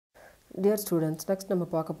Dear students, next நம்ம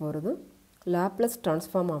பார்க்க போகிறது Laplace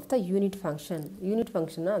transform of the unit function. Unit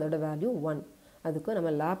function அதோட value 1. அதுக்கு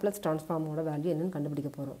நம்ம Laplace transform ஓட value என்னன்னு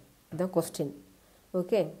கண்டுபிடிக்க போகிறோம். இதுதான் question.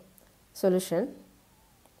 Okay. Solution.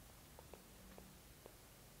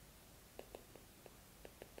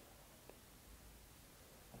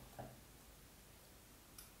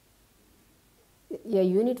 A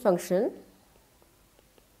unit function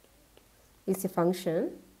is a function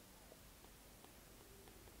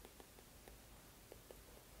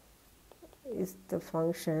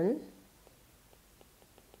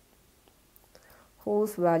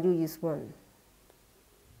whose value is 1.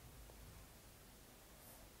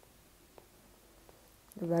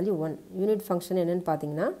 The value 1. Unit function என்னன்னு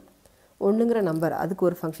பார்த்தீங்கன்னா ஒன்றுங்கிற நம்பர் அதுக்கு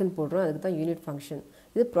ஒரு ஃபங்க்ஷன் போடுறோம், அதுக்கு தான் யூனிட் ஃபங்க்ஷன்.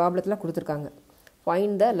 இது ப்ராப்ளத்தில் கொடுத்துருக்காங்க.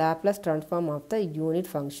 Find the Laplace transform of the unit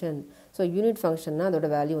function. So unit ஃபங்க்ஷன்னா அதோட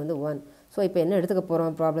வேல்யூ வந்து 1. ஸோ இப்போ என்ன எடுத்துக்க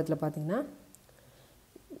போகிறோம் ப்ராப்ளத்தில் பார்த்தீங்கன்னா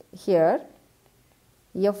here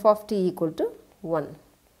f of t equal to 1.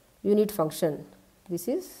 Unit function. This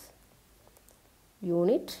is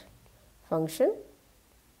unit function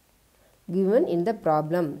given in the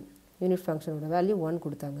problem. Unit function ஓட வேல்யூ 1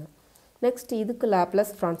 கொடுத்தாங்க. நெக்ஸ்ட் இதுக்கு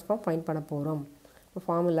Laplace transform ஃபைண்ட் பண்ண போகிறோம்.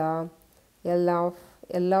 Formula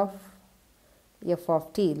L of f of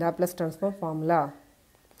t, Laplace transform formula.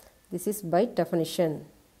 This is by definition.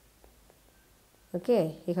 Okay,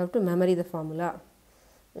 you have to memory the formula.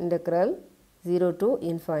 Integral 0 to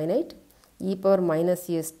infinite e power minus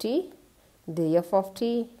st the f of t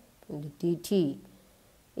and dt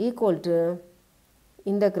equal to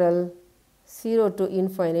integral 0 to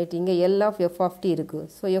infinite இங்கே L of f of t இருக்குது.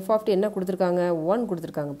 So f of t என்ன கொடுத்துருக்காங்க, 1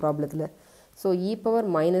 கொடுத்துருக்காங்க ப்ராப்ளத்தில். So e power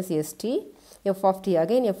minus st f of t,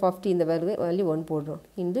 again f of t இந்த value 1 போடுறோம்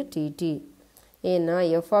into dt. ஏன்னா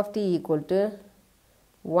f of t equal to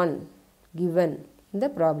 1 given in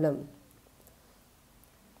the problem.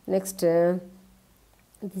 Next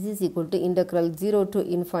this is equal to integral 0 to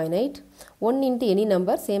infinite 1 into any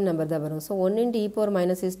number, same number தான் வரும். So 1 into e power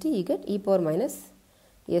minus st, you get e power minus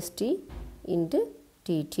st into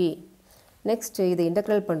dt. Next இதை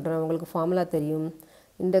integral பண்ணுறோம், உங்களுக்கு formula தெரியும்.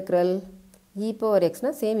 Integral e power x னா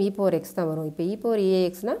same e power x தான் வரும். இப்போ e power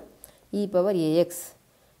ax னா e power ax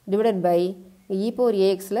divided by e power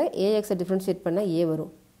axல axஐ differentiate பண்ணால் a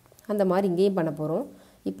வரும். அந்த மாதிரி இங்கேயும் பண்ண போகிறோம்.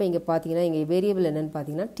 இப்போ இங்கே பார்த்தீங்கன்னா இங்கே வேரியபிள் என்னென்னு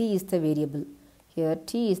பார்த்தீங்கன்னா t is the variable. Here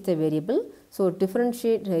t is the variable. So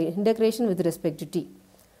differentiate integration with respect to t.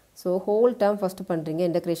 So whole term first பண்ணுறீங்க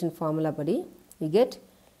integration formula படி you get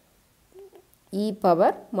e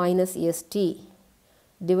power minus st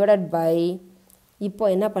divided by இப்போ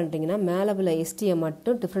என்ன பண்ணுறீங்கன்னா மேலே உள்ள st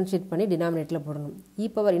மட்டும் differentiate பண்ணி டினாமினேட்டில் போடணும். e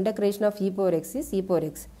power integration of e power x is e power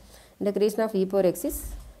x. Integration of e power x is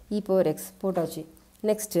e power x போட்டாச்சு.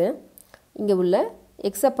 நெக்ஸ்ட்டு இங்கே உள்ள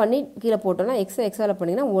எக்ஸை பண்ணி கீழே போட்டோன்னா எக்ஸை எக்ஸால்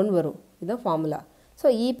பண்ணிங்கன்னா 1 வரும். இதுதான் formula. So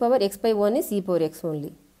e power x by 1 is e power x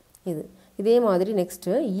only. இதே மாதிரி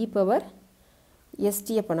நெக்ஸ்ட்டு e power st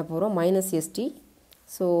பண்ண போகிறோம், minus st.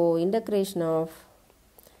 So integration of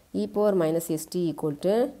e power minus st equal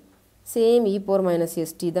to same e power minus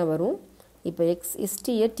st தான் வரும். இப்போ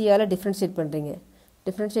st-யை t-ஆல் differentiate பண்ணுறீங்க.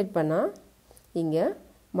 Differentiate பண்ணால் இங்கே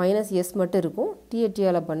மைனஸ் s மட்டும் இருக்கும்,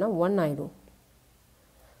 t-ஆல் பண்ணால் 1 ஆகிடும்.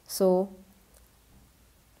 ஸோ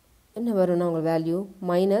என்ன வரும்னா உங்கள் வேல்யூ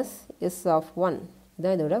மைனஸ் s of 1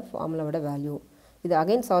 இதுதான் இதோட ஃபார்முலாவோட வேல்யூ. இது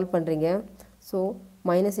அகைன் சால்வ் பண்ணுறீங்க. So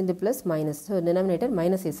minus into plus minus, so denominator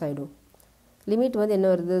minus s ஆகிடும். லிமிட் வந்து என்ன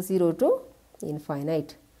வருது, 0 to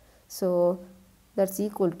infinite. So that's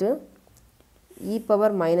equal to e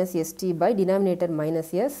power minus st by denominator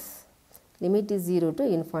minus s, limit is 0 to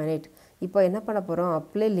infinite. இப்போ என்ன பண்ண போகிறோம்,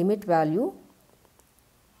 apply limit value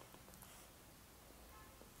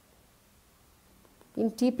in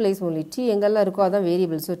t place only. t எங்கெல்லாம் இருக்கோ அதான்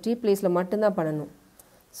வேரியபிள். ஸோ t பிளேஸில் மட்டும்தான் பண்ணணும்.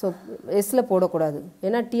 ஸோ எஸ்ஸில் போடக்கூடாது,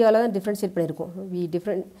 ஏன்னா t-ஆல் தான் டிஃப்ரென்ஷியேட் பண்ணியிருக்கோம்,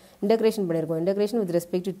 இன்டகிரேஷன் பண்ணியிருக்கோம், integration with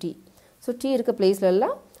respect to t. So t இருக்க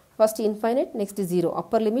பிளேஸ்லெல்லாம் first infinite, next 0,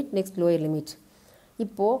 upper limit, next lower limit.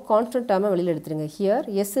 இப்போது கான்ஸ்டன்ட் டேர்மாக வெளியில் எடுத்துருங்க. ஹியர்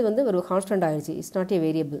எஸ் வந்து ஒரு கான்ஸ்டன்ட் ஆகிடுச்சு, இட்ஸ் நாட் ஏ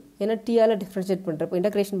வேரியபிள். ஏன்னா t-ஆல் டிஃப்ரென்ஷியேட் பண்ணுறப்போ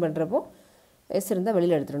இன்டகிரேஷன் பண்ணுறப்போ s இருந்தால்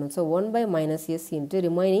வெளியில் எடுத்துடணும். So 1 by minus s into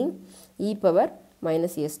remaining e power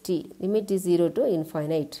minus st, limit is 0 to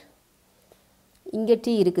infinite. இங்கே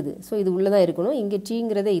t இருக்குது, ஸோ இது உள்ளே தான் இருக்கணும், இங்கே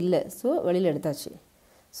tங்கிறதே இல்லை, ஸோ வெளியில் எடுத்தாச்சு.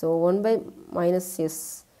 So 1 by minus s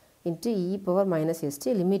into e power minus st,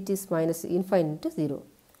 limit is minus infinite to 0.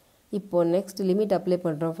 இப்போது நெக்ஸ்ட் லிமிட் அப்ளை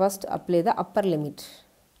பண்ணுறோம். First apply the upper limit.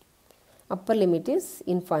 Upper limit is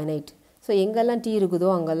infinite. So எங்கெல்லாம் t இருக்குதோ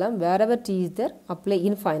அங்கெல்லாம் wherever t is there apply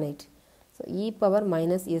infinite. So e power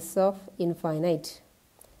minus s of infinite.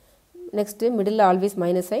 Next middle always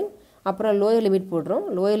minus sign, அப்புறம் lower limit போடுறோம்.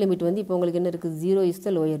 Lower limit வந்து இப்போ உங்களுக்கு என்ன இருக்குது, 0 is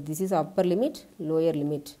the lower, this is upper limit, lower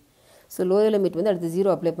limit. So lower limit வந்து அடுத்து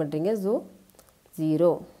 0 apply பண்ணுறீங்க. So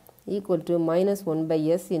 0 equal to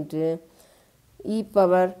 -1/s into e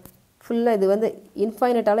power ஃபுல்லாக இது வந்து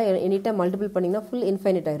இன்ஃபைனட்டால் எனி டைம் மல்டிபிள் பண்ணிங்கன்னா ஃபுல்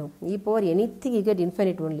இன்ஃபைனட் ஆயிரும். E power any thing you get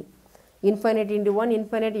infinite only. Infinite into 1,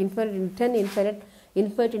 infinite, infinite into 10, infinite,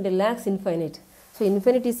 infinite into lakhs, infinite. So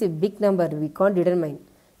infinite is a big number, we can't determine.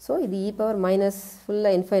 So இது e power minus full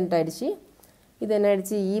infinite ஆயிடுச்சு. இது என்ன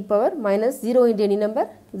ஆயிடுச்சு, e power minus 0 into any number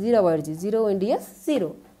 0 ஆயிடுச்சு. 0 into s 0.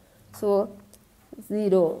 So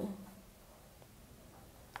 0.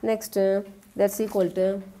 Next that's equal to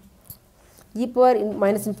e power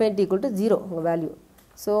minus infinite equal to 0 value.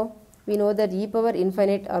 So we know that e power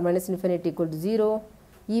infinite or minus infinite equal to 0.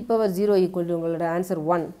 e power 0 equal to உங்களோட answer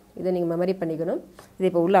 1. இதை நீங்கள் memory பண்ணிக்கணும். இதை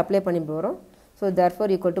இப்போ உள்ள apply பண்ணி போகிறோம். So therefore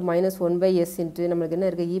equal to -1/s into நம்மளுக்கு என்ன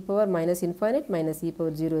இருக்குது, e power minus infinite minus e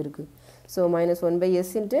power 0 இருக்குது. So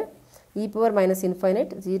 -1/s into e power minus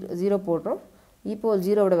infinite 0 போடுறோம், e power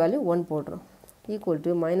 0 வேல்யூ 1 போடுறோம், ஈக்குவல்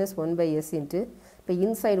டு -1/s இன்ட்டு இப்போ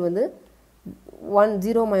இன்சைடு வந்து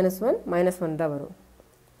 0 -1 -1 தான் வரும்.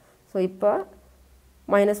 ஸோ இப்போ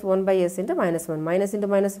 -1/s into -1 minus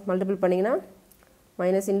into minus multiple பண்ணிங்கன்னா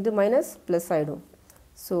minus into minus plus ஆயிடும்.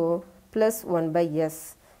 So plus 1/s.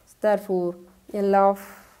 Therefore L of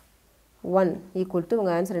 1 equal to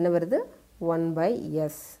உங்கள் ஆன்சர் என்ன வருது,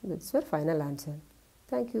 1/s. That's your final answer.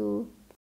 Thank you.